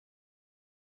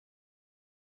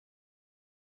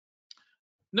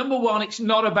number one, it's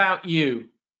not about you.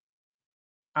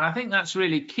 And I think that's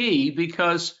really key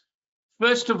because,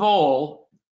 first of all,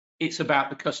 it's about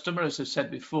the customer, as I've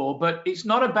said before, but it's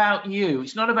not about you.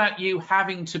 It's not about you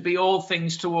having to be all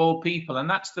things to all people. And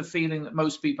that's the feeling that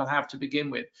most people have to begin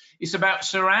with. It's about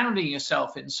surrounding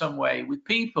yourself in some way with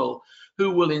people who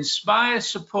will inspire,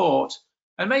 support,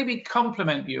 and maybe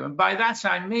compliment you. And by that,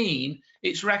 I mean,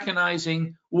 it's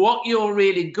recognizing what you're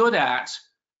really good at,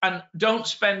 and don't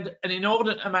spend an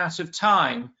inordinate amount of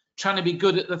time trying to be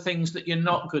good at the things that you're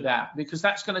not good at, because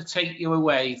that's going to take you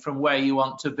away from where you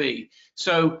want to be.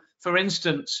 So, for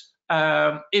instance,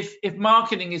 if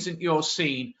marketing isn't your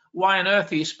scene, why on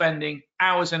earth are you spending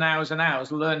hours and hours and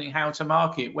hours learning how to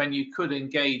market when you could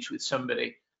engage with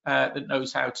somebody that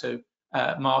knows how to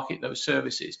market those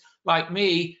services? Like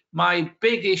me, my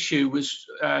big issue was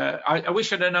I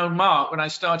wish I'd have known Mark when I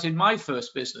started my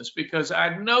first business, because I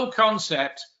had no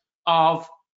concept of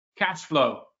cash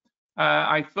flow.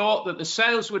 I thought that the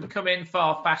sales would come in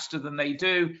far faster than they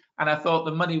do, and I thought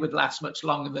the money would last much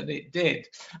longer than it did.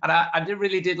 And I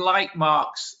really did like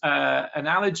Mark's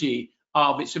analogy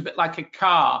of, it's a bit like a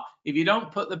car. If you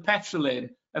don't put the petrol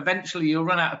in, eventually you'll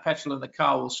run out of petrol and the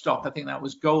car will stop. I think that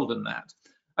was golden, that.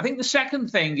 I think the second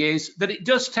thing is that it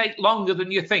does take longer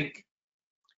than you think.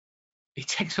 It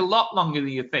takes a lot longer than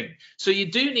you think. So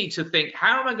you do need to think,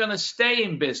 how am I going to stay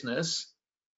in business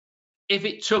if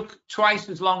it took twice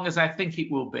as long as I think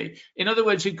it will be? In other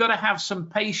words, you've got to have some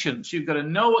patience. You've got to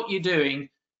know what you're doing,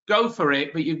 go for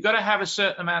it, but you've got to have a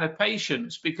certain amount of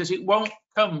patience, because it won't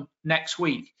come next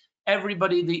week.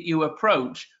 Everybody that you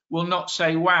approach will not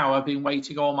say, wow, I've been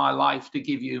waiting all my life to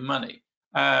give you money.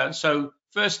 So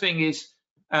first thing is,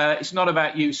 it's not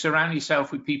about you. Surround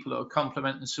yourself with people that will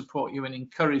compliment and support you and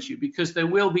encourage you, because there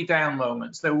will be down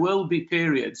moments. There will be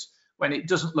periods when it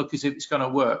doesn't look as if it's going to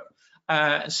work.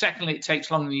 Secondly, it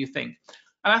takes longer than you think.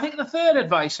 And I think the third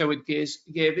advice I would give is,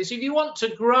 if you want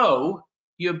to grow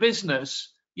your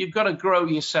business, you've got to grow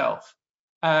yourself.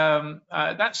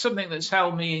 That's something that's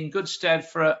held me in good stead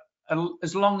for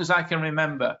as long as I can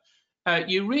remember.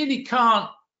 You really can't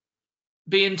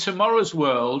be in tomorrow's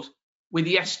world with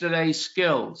yesterday's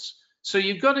skills. So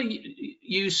you've got to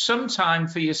use some time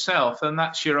for yourself, and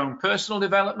that's your own personal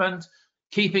development,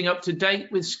 keeping up to date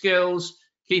with skills,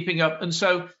 keeping up. And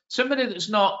so somebody that's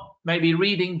not maybe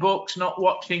reading books, not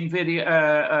watching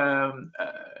video,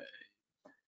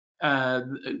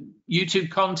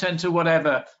 YouTube content or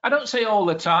whatever. I don't say all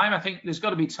the time. I think there's got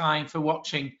to be time for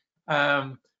watching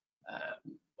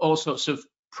all sorts of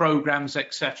programs,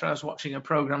 etc. I was watching a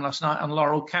program last night on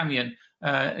Laurel Canyon,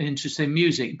 interested in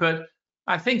music. But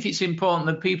I think it's important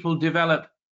that people develop,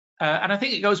 and I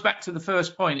think it goes back to the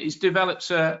first point, is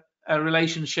develops a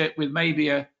relationship with maybe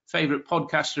a favorite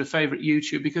podcaster, a favorite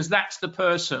YouTube, because that's the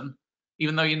person,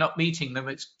 even though you're not meeting them,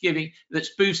 that's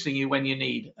boosting you when you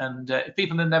need. And if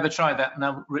people have never tried that,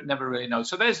 never really know.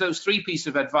 So there's those three pieces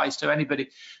of advice to anybody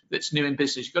that's new in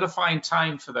business. You've got to find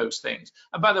time for those things.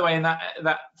 And by the way, in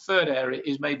that third area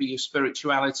is maybe your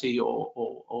spirituality or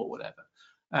whatever.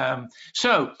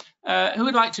 So who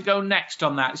would like to go next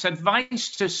on that? It's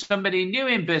advice to somebody new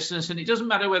in business, and it doesn't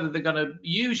matter whether they're going to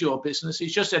use your business.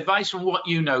 It's just advice from what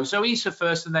you know. So Isa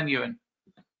first, and then Ewan.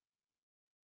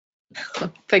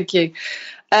 Thank you.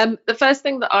 The first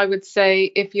thing that I would say,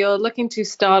 if you're looking to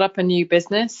start up a new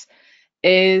business,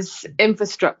 is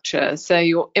infrastructure. So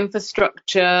your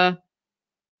infrastructure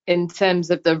in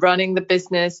terms of the running the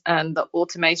business and the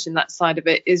automation, that side of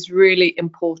it, is really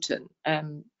important.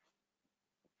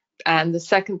 And the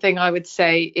second thing I would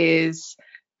say is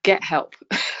get help.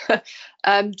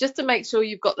 Just to make sure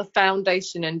you've got the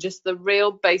foundation and just the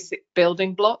real basic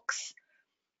building blocks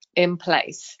in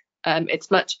place.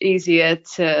 It's much easier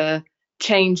to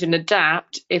change and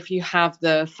adapt if you have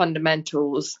the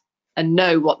fundamentals and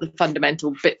know what the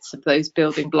fundamental bits of those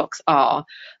building blocks are.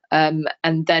 And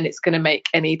then it's going to make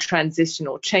any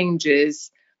transitional changes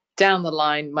down the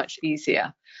line much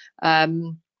easier.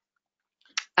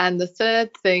 And the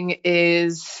third thing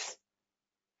is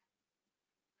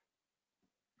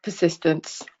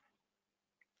persistence.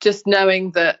 Just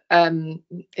knowing that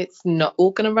it's not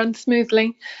all going to run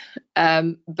smoothly,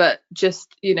 but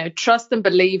just, trust and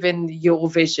believe in your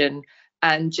vision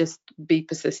and just be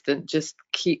persistent. Just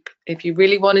if you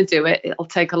really want to do it, it'll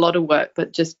take a lot of work,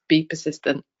 but just be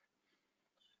persistent.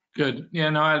 Good. Yeah,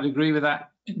 no, I'd agree with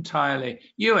that entirely.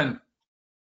 Ewan?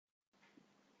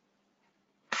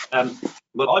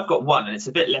 Well, I've got one, and it's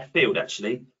a bit left field,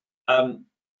 actually.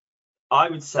 I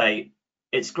would say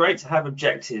it's great to have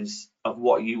objectives of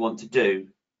what you want to do,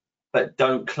 but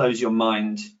don't close your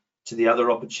mind to the other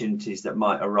opportunities that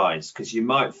might arise, because you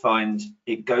might find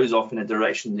it goes off in a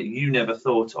direction that you never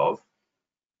thought of.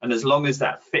 And as long as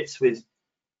that fits with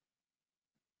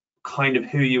kind of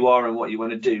who you are and what you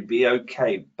want to do, be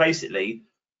okay. Basically,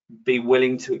 be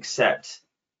willing to accept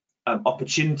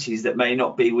opportunities that may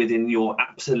not be within your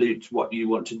absolute what you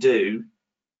want to do,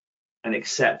 and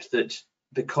accept that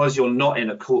because you're not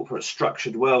in a corporate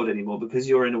structured world anymore, because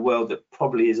you're in a world that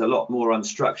probably is a lot more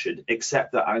unstructured,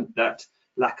 accept that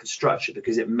lack of structure,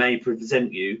 because it may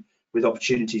present you with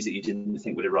opportunities that you didn't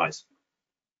think would arise.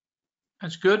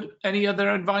 That's good. Any other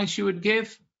advice you would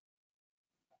give?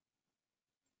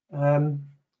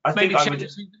 I think I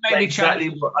would say exactly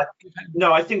what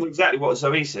I think exactly what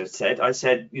Zoe said. I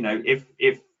said, you know,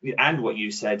 if and what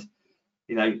you said,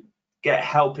 you know, get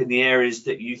help in the areas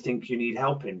that you think you need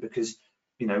help in, because,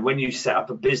 you know, when you set up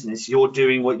a business, you're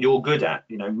doing what you're good at.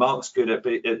 You know, Mark's good at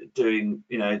doing,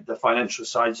 you know, the financial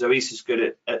side. Zoe's is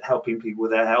good at helping people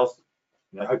with their health.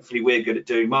 You know, hopefully we're good at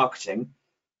doing marketing,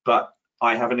 but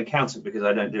I have an accountant because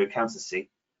I don't do accountancy.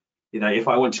 You know, if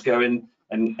I want to go in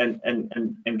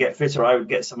and get fitter, I would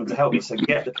get someone to help me. So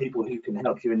get the people who can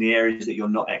help you in the areas that you're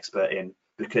not expert in,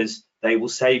 because they will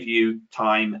save you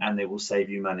time and they will save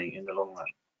you money in the long run.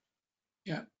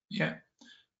 Yeah.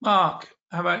 Mark,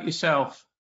 how about yourself?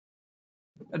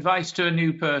 Advice to a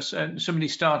new person, somebody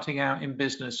starting out in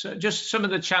business, just some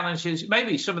of the challenges,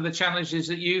 maybe some of the challenges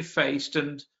that you've faced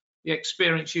and the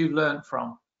experience you've learned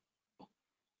from.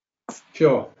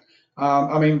 Sure.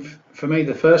 I mean, for me,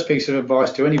 the first piece of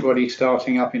advice to anybody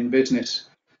starting up in business,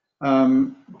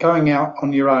 going out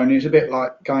on your own is a bit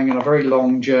like going on a very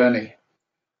long journey.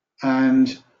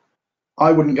 And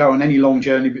I wouldn't go on any long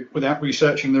journey without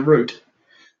researching the route.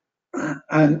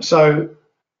 And so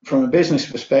from a business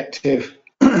perspective,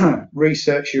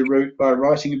 research your route by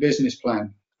writing a business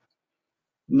plan.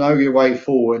 Know your way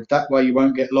forward. That way you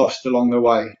won't get lost along the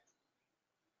way.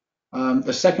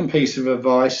 The second piece of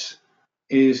advice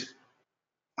is,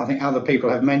 I think other people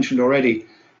have mentioned already,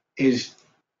 is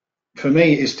for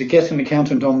me is to get an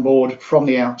accountant on board from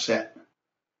the outset.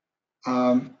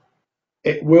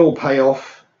 It will pay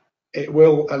off. It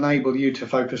will enable you to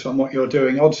focus on what you're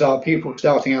doing. Odds are people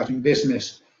starting out in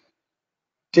business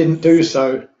didn't do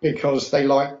so because they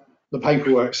like the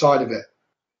paperwork side of it.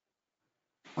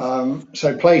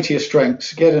 So play to your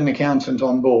strengths, get an accountant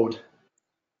on board.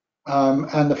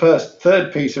 And the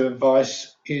third piece of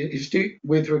advice is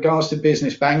with regards to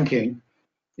business banking,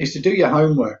 is to do your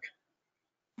homework.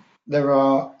 There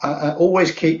are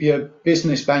always keep your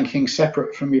business banking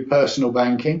separate from your personal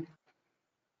banking,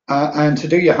 and to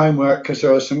do your homework, because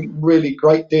there are some really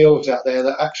great deals out there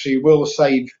that actually will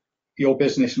save your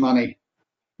business money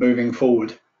moving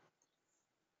forward.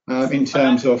 In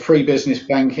terms of free business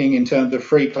banking, in terms of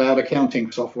free cloud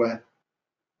accounting software.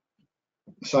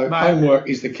 So homework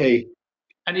is the key.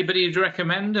 Anybody you'd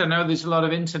recommend? I know there's a lot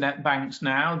of internet banks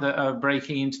now that are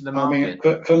breaking into the market. I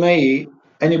mean, for me,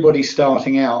 anybody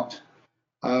starting out,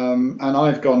 and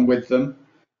I've gone with them,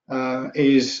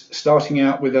 is starting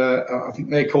out with I think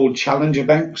they're called challenger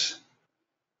banks,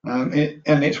 and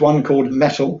it's one called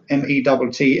Mettle,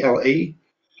 METTLE,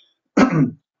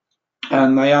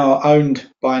 and they are owned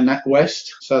by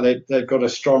NatWest, so they've got a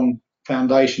strong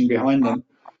foundation behind them.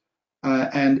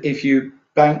 And if you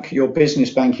bank your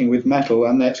business banking with Mettle,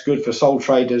 and that's good for sole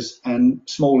traders and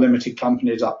small limited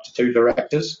companies up to 2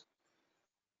 directors,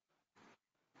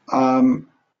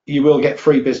 you will get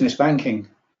free business banking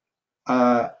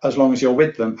as long as you're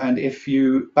with them. And if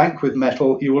you bank with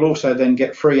Mettle, you will also then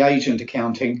get free agent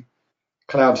accounting,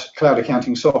 cloud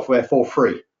accounting software for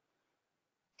free.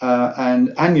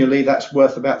 And annually, that's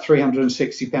worth about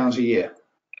 £360 a year.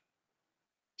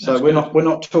 So we're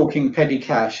not talking petty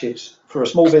cash. It's for a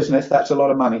small business, that's a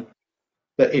lot of money.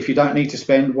 But if you don't need to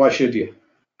spend, why should you?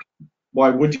 Why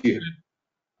would you?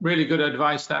 Really good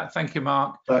advice, that. Thank you,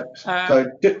 Mark. So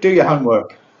do your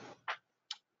homework.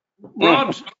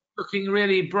 Rod, looking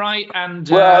really bright and.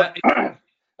 Well,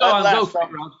 go for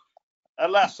it, Rod.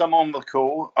 At last, I'm on the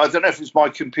call. I don't know if it's my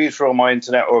computer or my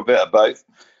internet or a bit of both.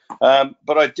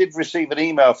 But I did receive an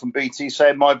email from BT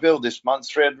saying my bill this month,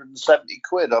 370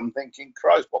 quid. I'm thinking,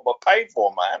 Christ, what am I paying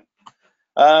for,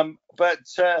 man?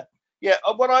 Yeah,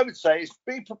 what I would say is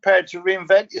be prepared to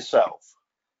reinvent yourself.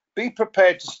 Be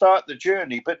prepared to start the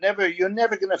journey, but you're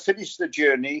never going to finish the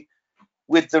journey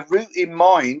with the route in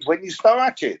mind when you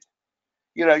started.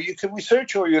 You know, you can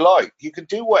research all you like. You can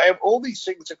do whatever. All these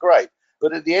things are great.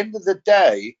 But at the end of the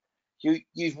day, you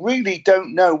really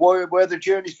don't know where the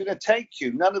journey's going to take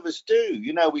you. None of us do.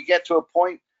 You know, we get to a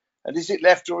point, and is it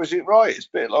left or is it right? It's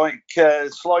a bit like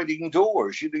sliding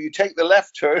doors. You know, you take the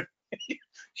left turn,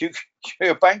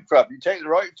 you're bankrupt. You take the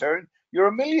right turn, you're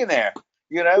a millionaire.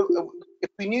 You know, if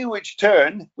we knew which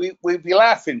turn, we'd be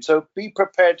laughing. So be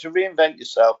prepared to reinvent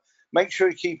yourself. Make sure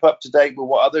you keep up to date with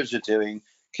what others are doing.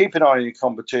 Keep an eye on your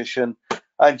competition,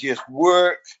 and just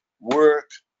work, work,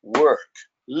 work.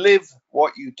 Live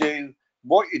what you do.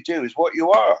 What you do is what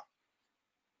you are.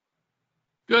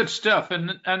 Good stuff.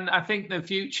 And I think the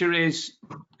future is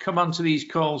come onto these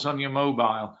calls on your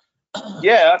mobile.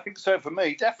 Yeah, I think so for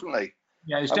me, definitely.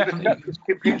 Yeah, it's definitely. This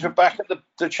computer back at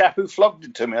the chap who flogged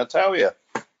it to me, I'll tell you.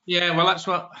 Yeah, well, that's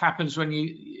what happens when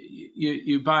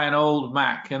you buy an old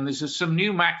Mac, and there's some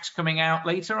new Macs coming out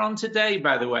later on today,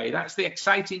 by the way. That's the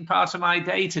exciting part of my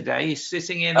day today, is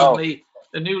sitting in on the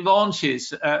new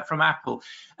launches from Apple.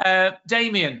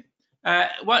 Damien,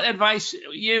 what advice,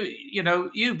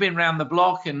 you've been around the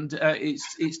block, and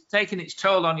it's taken its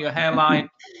toll on your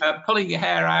hairline, pulling your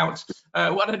hair out.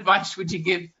 What advice would you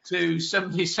give to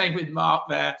somebody, same with Mark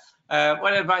there,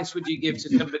 what advice would you give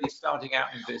to somebody starting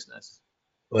out in business?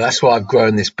 Well, that's why I've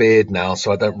grown this beard now,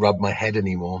 so I don't rub my head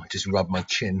anymore, just rub my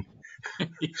chin.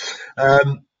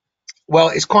 Well,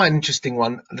 it's quite an interesting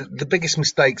one. The biggest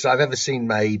mistakes I've ever seen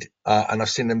made, and I've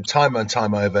seen them time and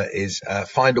time over, is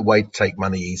find a way to take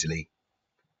money easily.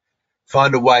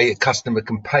 Find a way a customer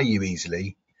can pay you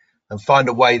easily, and find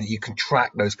a way that you can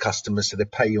track those customers so they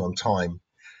pay you on time,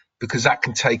 because that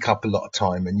can take up a lot of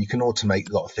time, and you can automate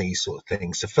a lot of these sort of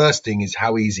things. The first thing is,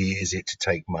 how easy is it to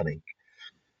take money?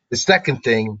 The second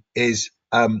thing is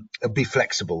be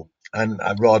flexible. And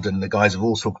Rod and the guys have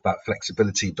all talked about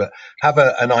flexibility, but have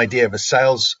an idea of a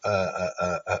sales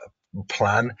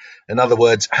plan. In other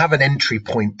words, have an entry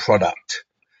point product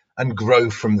and grow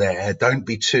from there. Don't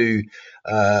be too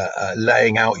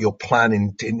laying out your plan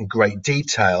in great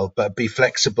detail, but be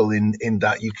flexible in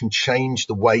that you can change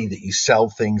the way that you sell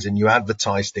things and you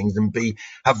advertise things, and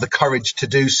have the courage to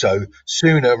do so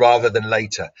sooner rather than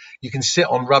later. You can sit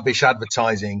on rubbish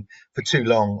advertising for too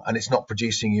long and it's not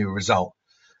producing you a result.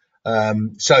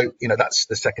 So, that's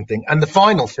the second thing. And the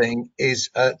final thing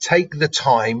is take the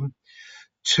time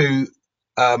to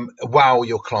wow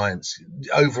your clients,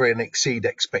 over and exceed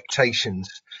expectations.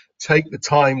 Take the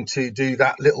time to do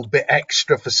that little bit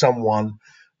extra for someone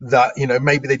that,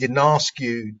 maybe they didn't ask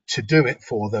you to do it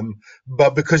for them,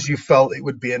 but because you felt it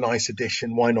would be a nice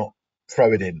addition, why not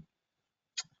throw it in?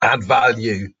 Add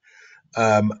value.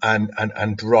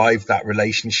 And drive that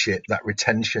relationship, that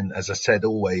retention, as I said,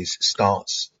 always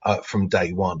starts from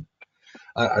day one.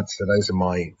 And so those are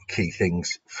my key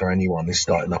things for anyone who's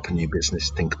starting up a new business.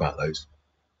 Think about those.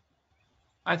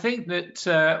 I think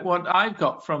that what I've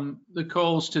got from the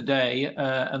calls today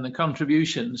and the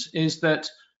contributions is that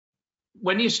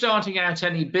when you're starting out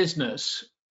any business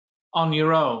on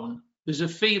your own, there's a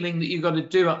feeling that you've got to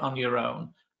do it on your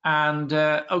own. And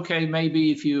okay,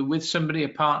 maybe if you're with somebody, a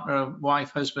partner, a wife,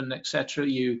 husband, etc.,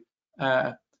 you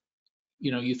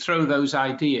throw those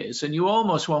ideas, and you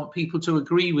almost want people to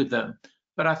agree with them.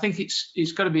 But I think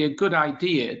it's got to be a good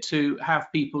idea to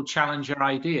have people challenge your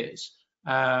ideas,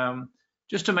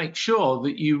 just to make sure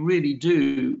that you really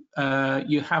do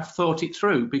you have thought it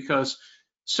through. Because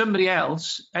somebody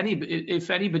else, if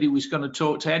anybody was going to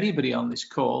talk to anybody on this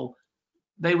call,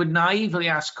 they would naively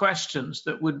ask questions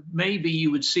that maybe you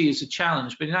would see as a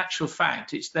challenge, but in actual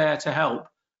fact, it's there to help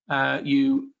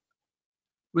you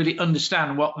really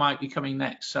understand what might be coming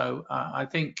next. So I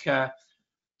think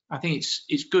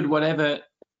it's good, whatever.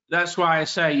 That's why I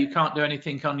say you can't do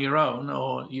anything on your own,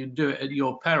 or you do it at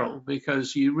your peril,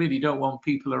 because you really don't want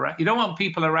people around. You don't want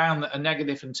people around that are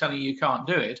negative and telling you can't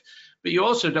do it, but you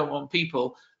also don't want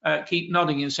people keep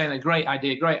nodding and saying a great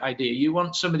idea, great idea. You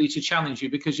want somebody to challenge you,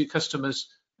 because your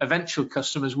eventual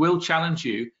customers will challenge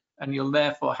you, and you'll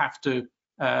therefore have to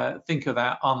think of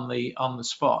that on the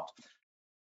spot.